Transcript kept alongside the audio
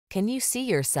Can you see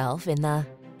yourself in the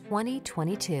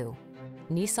 2022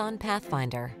 Nissan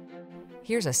Pathfinder?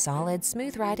 Here's a solid,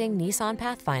 smooth-riding Nissan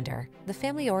Pathfinder, the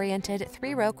family-oriented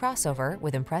three-row crossover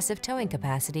with impressive towing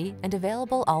capacity and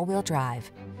available all-wheel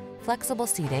drive. Flexible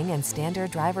seating and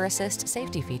standard driver assist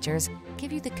safety features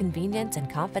give you the convenience and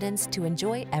confidence to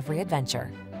enjoy every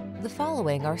adventure. The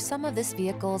following are some of this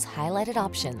vehicle's highlighted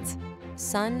options: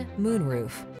 sun,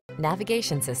 moonroof,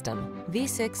 navigation system,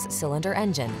 V6 cylinder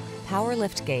engine, power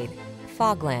liftgate,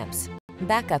 fog lamps,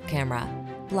 backup camera,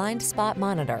 blind spot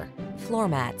monitor, floor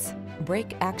mats,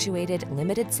 brake actuated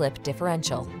limited slip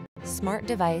differential, smart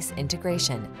device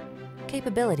integration.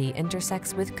 Capability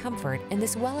intersects with comfort in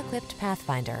this well-equipped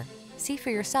Pathfinder. See for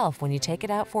yourself when you take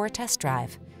it out for a test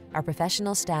drive. Our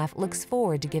professional staff looks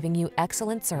forward to giving you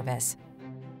excellent service.